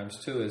about many times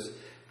too. Is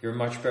you're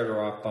much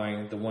better off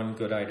buying the one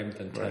good item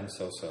than 10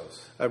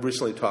 so-sos. I've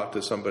recently talked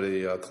to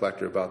somebody, a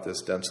collector, about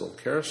this Denzel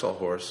carousel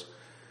horse,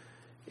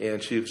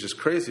 and she was just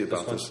crazy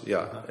about this.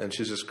 Yeah, and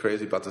she's just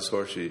crazy about this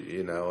horse.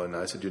 And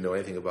I said, "Do you know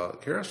anything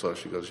about carousel?"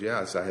 She goes, "Yeah."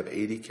 I said, "I have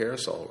 80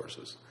 carousel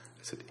horses."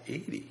 I said,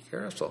 80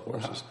 carousel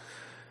horses? Wow.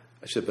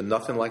 I said, "But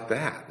nothing like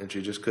that." And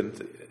she just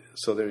couldn't.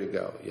 So there you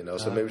go.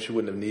 So maybe she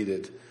wouldn't have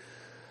needed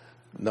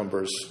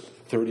numbers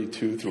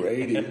 32 through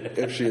 80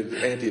 if she had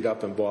anteed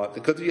up and bought.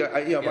 Because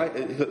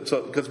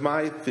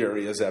my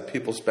theory is that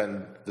people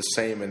spend the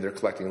same in their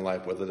collecting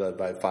life, whether they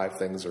buy 5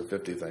 things or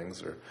 50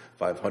 things or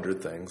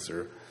 500 things,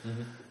 or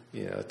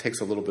it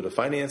takes a little bit of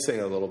financing,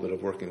 a little bit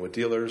of working with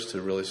dealers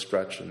to really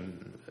stretch,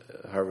 and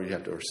however you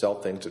have to, or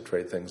sell things or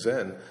trade things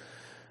in.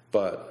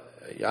 But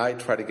I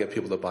try to get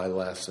people to buy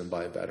less and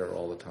buy better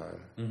all the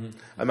time.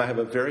 I have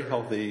a very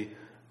healthy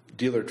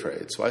dealer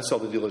trade, so I sell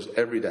to dealers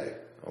every day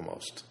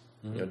almost.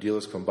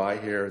 Dealers come by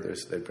here,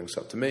 they bring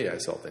stuff to me, I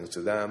sell things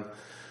to them.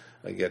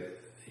 I get,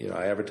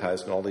 I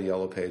advertise in all the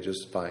yellow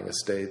pages, buying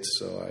estates,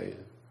 so I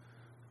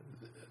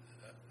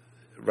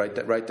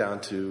right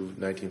down to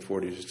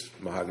 1940s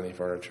mahogany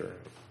furniture.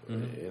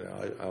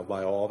 I'll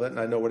buy all of it, and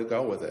I know where to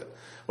go with it.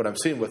 What I'm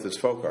seeing with is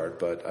folk art,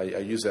 but I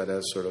use that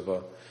as sort of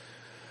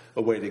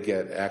a way to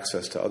get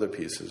access to other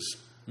pieces.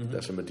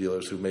 That's from the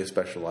dealers who may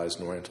specialize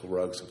in Oriental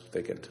rugs. If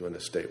they get to an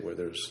estate where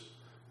there's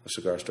a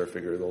cigar store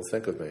figure, they'll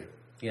think of me.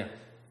 Yeah.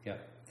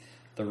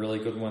 The really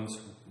good ones,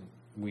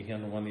 we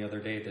handled one the other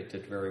day that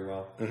did very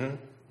well.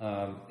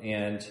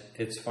 And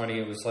it's funny,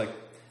 it was like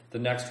the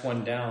next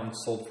one down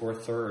sold for a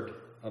third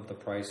of the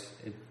price.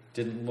 It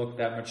didn't look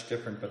that much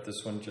different, but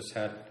this one just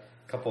had a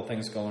couple of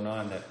things going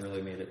on that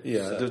really made it.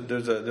 Yeah,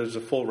 there's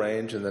a full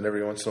range, and then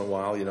every once in a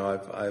while,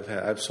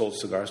 I've sold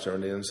cigar store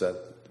Indians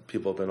that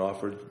people have been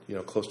offered,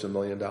 close to $1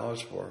 million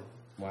for.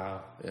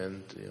 Wow.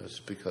 And it's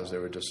because they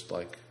were just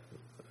like.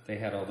 They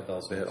had all the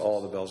bells and whistles. They had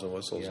all the bells and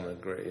whistles in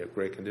a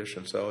great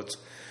condition. So it's,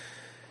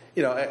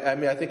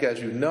 I think as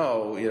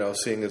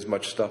seeing as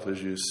much stuff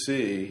as you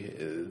see,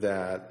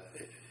 that,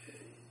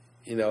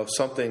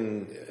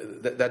 something,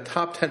 that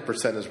top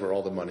 10% is where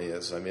all the money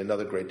is. I mean,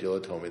 another great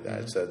dealer told me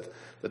that. It said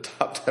the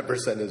top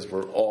 10% is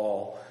where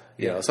all,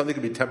 something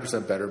could be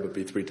 10% better but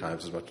be 3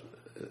 times as much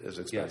as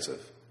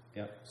expensive.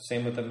 Yeah.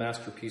 Same with the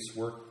masterpiece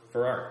work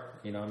for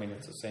art.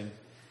 It's the same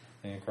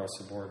thing across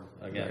the board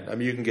again. Right. I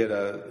mean, you can get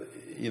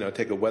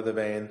take a weather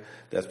vane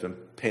that's been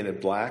painted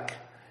black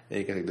and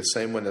you can take the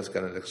same one that's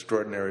got an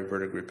extraordinary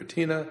verdigris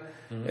patina,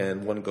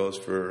 and one goes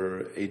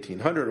for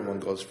 $1,800 and one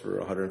goes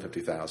for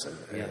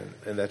 $150,000,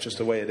 and that's just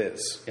the way it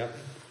is. Yep.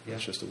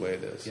 That's just the way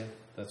it is. Yeah,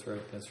 that's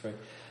right.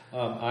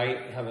 I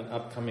have an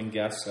upcoming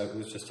guest. I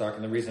was just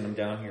talking. The reason I'm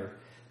down here,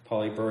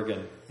 Polly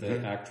Bergen,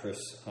 the actress,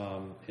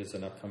 is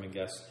an upcoming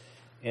guest,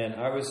 and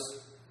I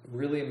was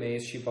really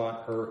amazed. She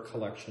bought her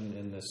collection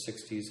in the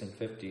 60s and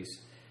 50s,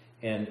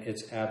 and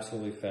it's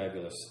absolutely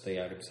fabulous,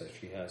 the items that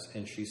she has.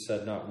 And she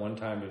said not one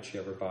time did she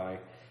ever buy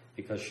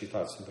because she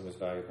thought something was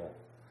valuable.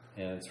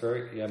 And it's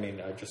very, I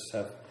mean, I just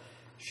have,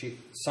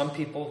 some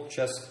people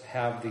just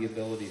have the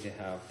ability to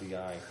have the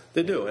eye.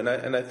 They do, and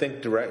I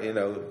think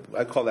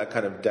I call that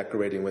kind of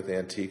decorating with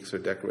antiques or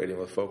decorating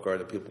with folk art,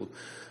 that people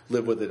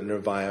live with it in their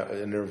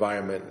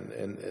environment,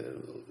 and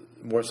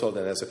more so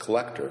than as a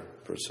collector,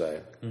 per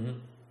se.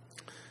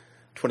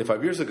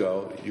 25 years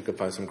ago, you could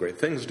find some great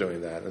things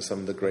doing that, and some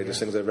of the greatest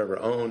things I've ever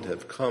owned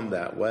have come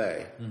that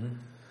way.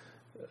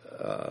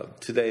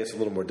 Today, it's a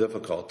little more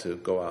difficult to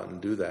go out and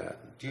do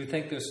that. Do you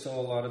think there's still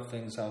a lot of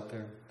things out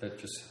there that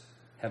just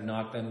have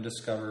not been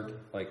discovered,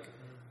 like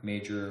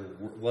major,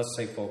 let's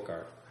say, folk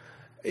art?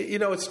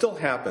 It still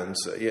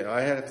happens.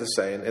 I have to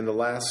say, in the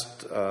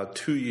last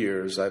 2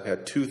 years, I've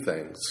had two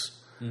things.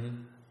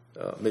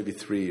 Maybe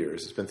 3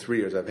 years. It's been 3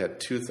 years. I've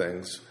had two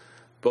things,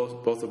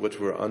 both of which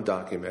were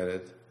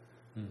undocumented.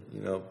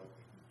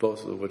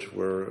 Both of which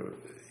were,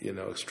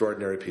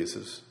 extraordinary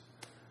pieces.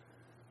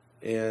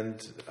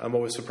 And I'm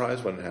always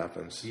surprised when it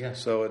happens. Yeah.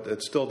 So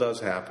it still does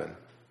happen.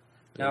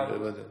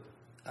 Now,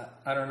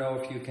 I don't know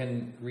if you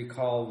can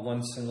recall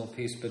one single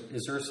piece, but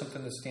is there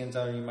something that stands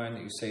out in your mind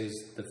that you say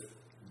is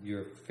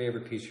your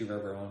favorite piece you've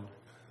ever owned?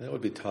 That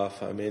would be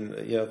tough. I mean,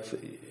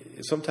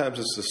 sometimes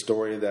it's the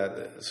story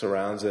that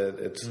surrounds it.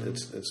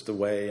 It's the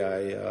way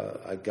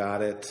I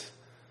got it.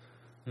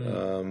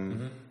 I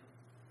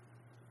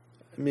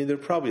mean, there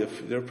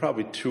are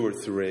probably two or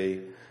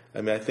three. I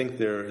mean, I think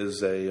there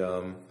is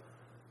a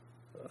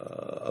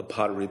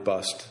pottery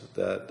bust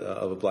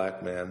of a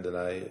black man that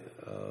I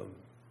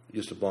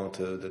used to belong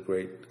to the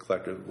great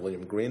collector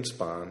William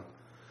Greenspan,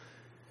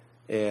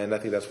 and I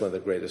think that's one of the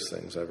greatest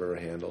things I've ever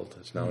handled.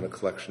 It's now in a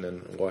collection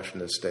in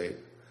Washington State.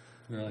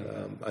 Really?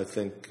 I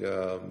think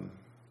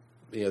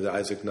the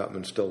Isaac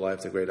Nutman still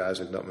life, the great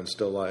Isaac Nutman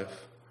still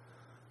life.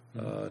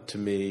 To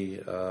me,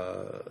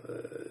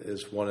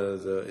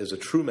 is a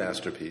true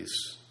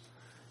masterpiece,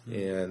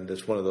 and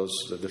it's one of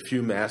the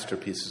few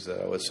masterpieces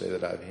that I would say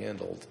that I've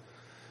handled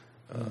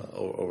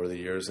over the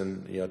years.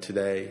 And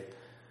today,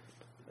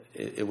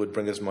 it would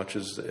bring as much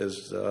as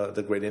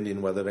the great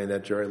Indian weather vane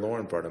that Jerry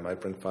Lauren brought. It might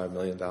bring $5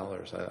 million.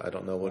 I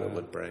don't know what it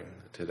would bring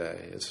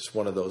today. It's just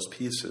one of those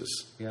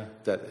pieces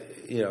that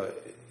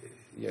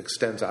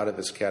extends out of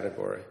its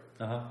category.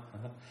 You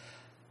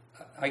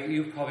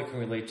probably can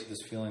relate to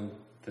this feeling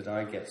that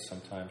I get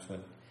sometimes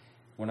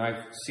when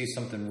I see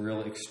something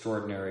real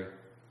extraordinary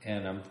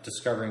and I'm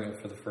discovering it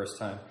for the first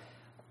time.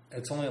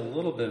 It's only a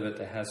little bit of it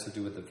that has to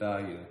do with the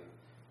value,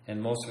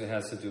 and most of it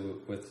has to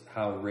do with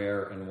how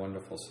rare and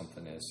wonderful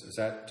something is.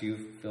 Do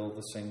you feel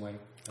the same way?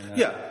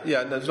 Yeah,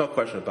 there's no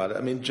question about it.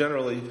 I mean,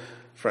 generally,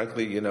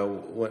 frankly,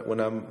 when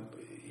I'm,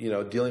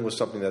 dealing with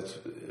something that's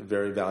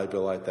very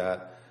valuable like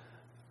that,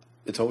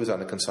 it's always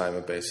on a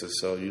consignment basis.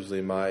 So usually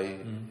I'm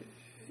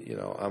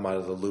out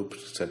of the loop,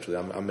 essentially.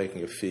 I'm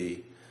making a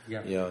fee,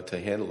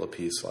 to handle a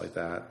piece like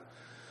that.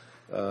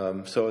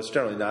 So it's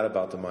generally not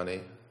about the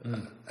money.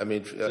 I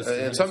mean,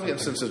 in some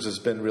instances, it's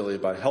been really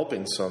about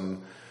helping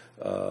some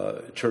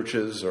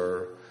churches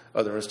or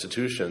other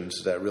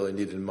institutions that really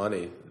needed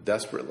money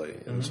desperately.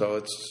 And so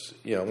it's,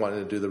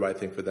 wanting to do the right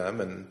thing for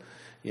them, and,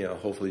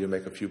 hopefully you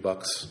make a few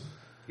bucks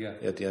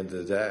at the end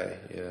of the day,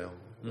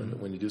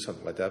 when you do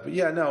something like that. But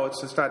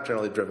it's not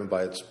generally driven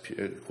by its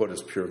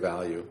pure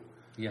value.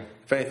 Yeah.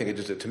 If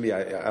anything, to me,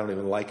 I don't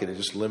even like it. It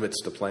just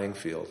limits the playing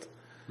field.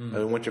 I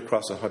mean, once you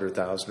cross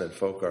 100,000 in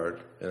folk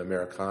art in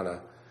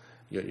Americana,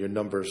 your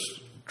numbers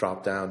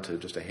drop down to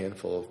just a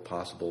handful of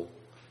possible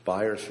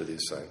buyers for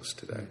these things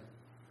today.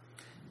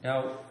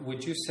 Now,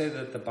 would you say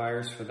that the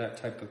buyers for that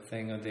type of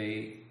thing, are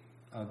they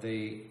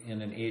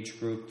in an age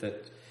group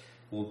that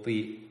will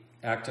be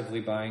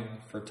actively buying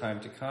for time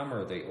to come,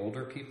 or are they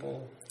older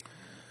people?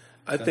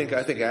 I think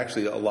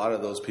actually a lot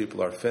of those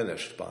people are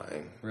finished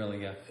buying.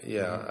 Really, yeah.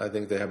 Yeah, I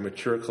think they have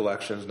mature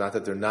collections. Not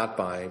that they're not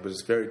buying, but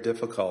it's very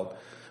difficult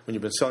when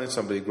you've been selling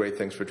somebody great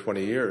things for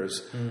 20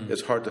 years.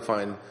 It's hard to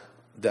find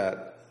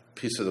that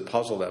piece of the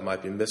puzzle that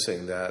might be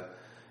missing that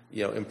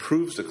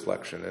improves the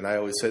collection. And I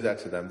always say that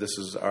to them. This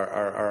is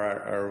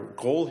our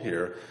goal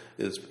here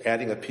is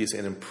adding a piece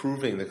and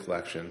improving the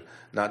collection,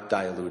 not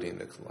diluting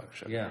the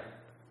collection. Yeah.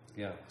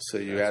 So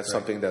you add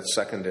something that's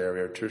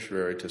secondary or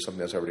tertiary to something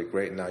that's already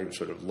great, and now you've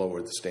sort of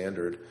lowered the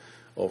standard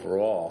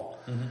overall.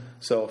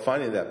 So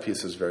finding that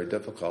piece is very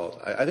difficult.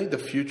 I think the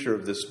future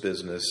of this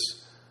business,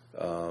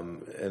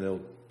 and it'll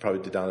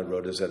probably down the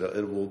road, is that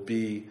it will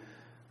be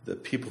the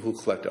people who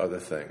collect other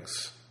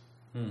things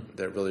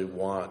that really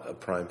want a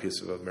prime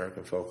piece of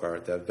American folk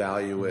art, that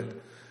value it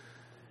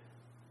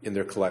in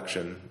their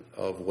collection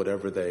of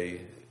whatever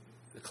they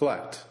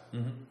collect.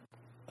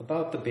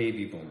 About the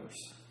baby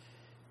boomers,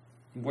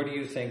 what do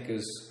you think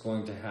is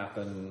going to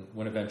happen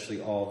when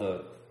eventually all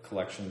the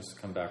collections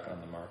come back on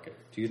the market?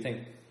 Do you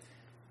think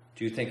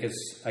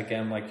it's,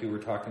 again, like you were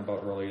talking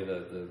about earlier,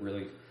 the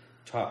really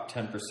top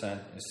 10%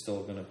 is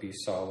still going to be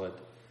solid?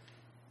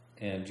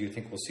 And do you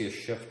think we'll see a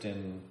shift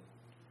in...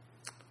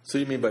 So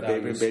you mean by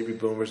baby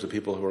boomers, the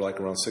people who are like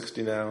around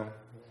 60 now?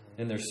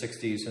 In their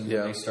 60s, and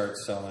when they start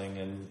selling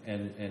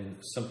and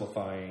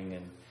simplifying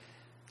and...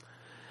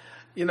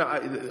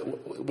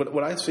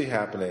 What I see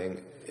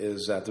happening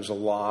is that there's a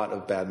lot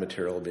of bad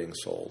material being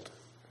sold.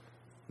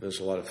 There's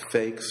a lot of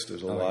fakes.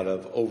 There's a lot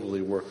of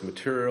overly worked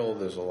material.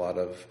 There's a lot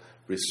of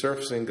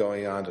resurfacing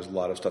going on. There's a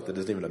lot of stuff that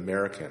isn't even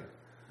American.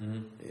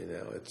 And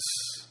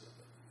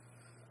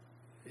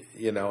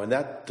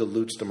that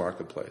dilutes the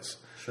marketplace.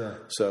 Sure.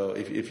 So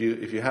if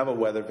you have a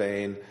weather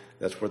vane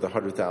that's worth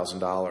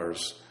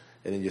 $100,000,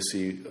 and then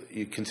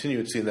you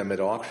continue to see them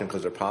at auction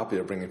because they're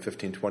popular, bringing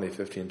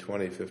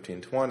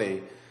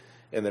 1520,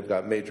 and they've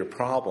got major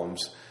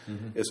problems,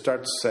 it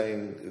starts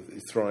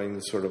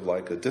throwing sort of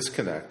like a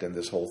disconnect in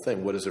this whole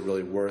thing. What is it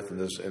really worth?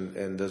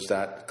 And does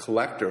that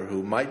collector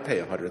who might pay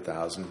 $100,000,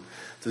 does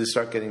they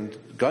start getting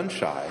gun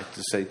shy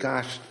to say,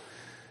 gosh,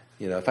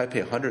 if I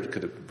pay $100,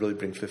 could it really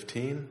bring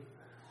 15?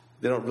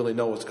 They don't really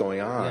know what's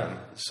going on. Yeah.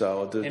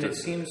 So it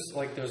seems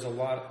like there's a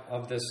lot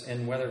of this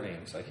in weather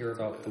vanes. I hear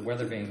about the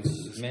weather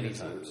vanes many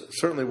times.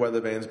 Certainly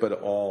weather vanes,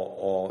 but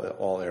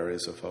all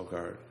areas of folk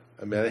art.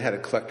 I mean, I had a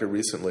collector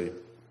recently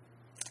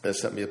that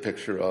sent me a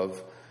picture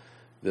of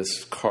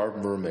this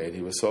carved mermaid.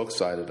 He was so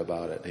excited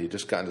about it. He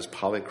just gotten this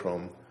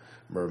polychrome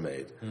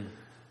mermaid.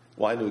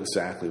 Well, I knew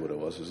exactly what it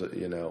was.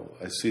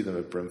 I see them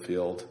at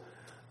Brimfield.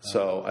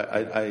 So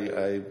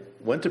I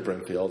went to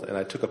Brimfield and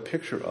I took a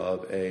picture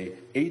of a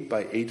 8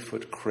 by 8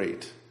 foot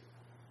crate.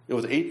 It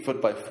was 8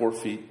 foot by 4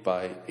 feet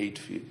by 8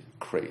 feet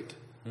crate,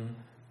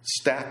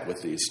 stacked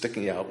with these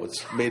sticking out with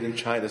 "Made in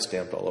China"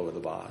 stamped all over the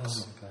box.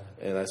 Oh, God.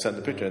 And I sent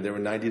the picture, and they were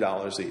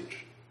 $90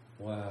 each.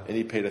 Wow! And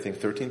he paid, I think,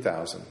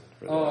 $13,000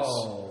 for this.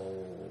 Oh,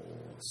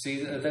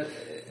 see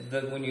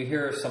that when you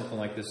hear something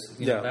like this,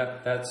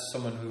 that's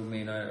someone who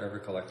may not ever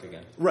collect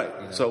again.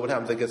 Right. So what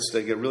happens?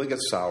 They really get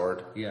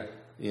soured. Yeah.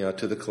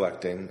 To the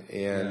collecting,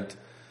 and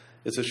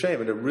it's a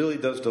shame, and it really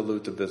does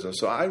dilute the business.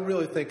 So I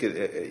really think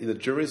the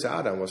jury's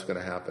out on what's going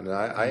to happen, and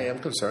I am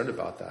concerned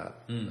about that.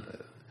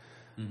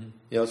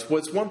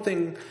 It's one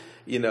thing,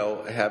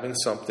 having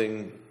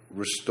something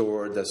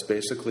restored that's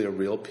basically a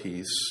real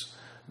piece.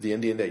 The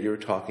Indian that you're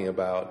talking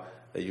about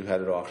that you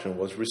had at auction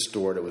was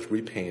restored. It was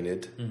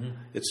repainted.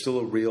 It's still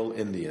a real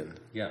Indian.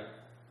 Yeah.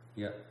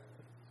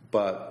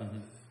 But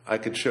I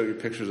could show you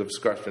pictures of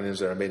scarf Indians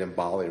that are made in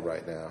Bali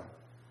right now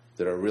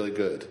that are really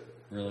good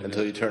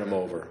until you turn them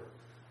over.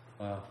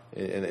 Wow.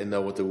 And know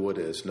what the wood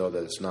is. Know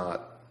that it's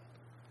not,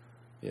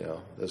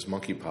 this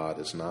monkey pod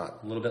is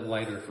not... A little bit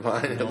lighter.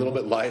 A little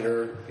bit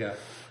lighter. Yeah.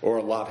 Or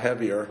a lot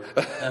heavier,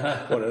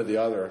 one or the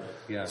other.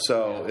 Yeah.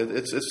 So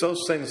it's those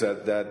things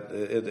that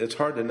it's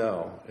hard to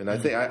know. And I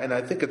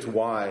think it's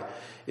why,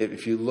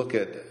 if you look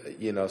at,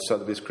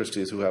 Sotheby's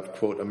Christie's who have,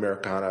 quote,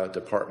 Americana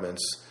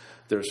departments,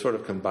 they're sort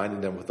of combining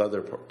them with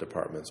other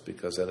departments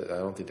because I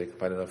don't think they can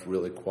find enough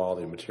really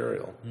quality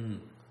material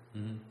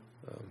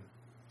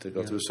to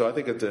go through. So I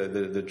think that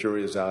the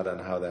jury is out on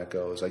how that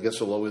goes. I guess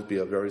there'll always be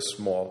a very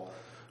small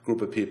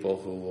group of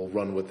people who will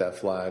run with that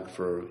flag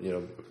for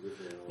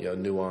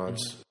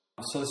nuance.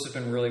 So this has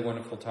been really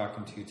wonderful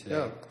talking to you today.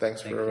 Yeah,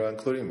 thanks for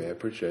including me. I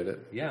appreciate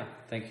it. Yeah,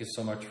 thank you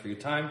so much for your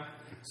time.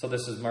 So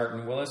this is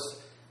Martin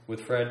Willis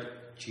with Fred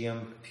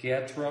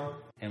Giampietro,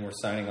 and we're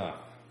signing off.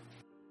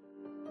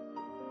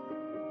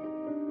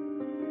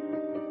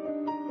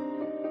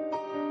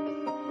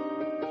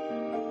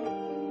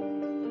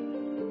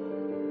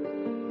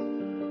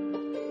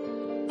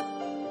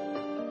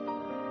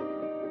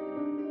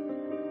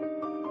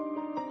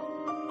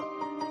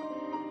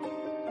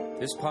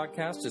 This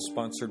podcast is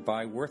sponsored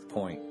by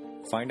WorthPoint.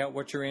 Find out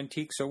what your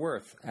antiques are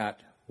worth at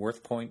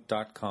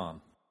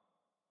worthpoint.com.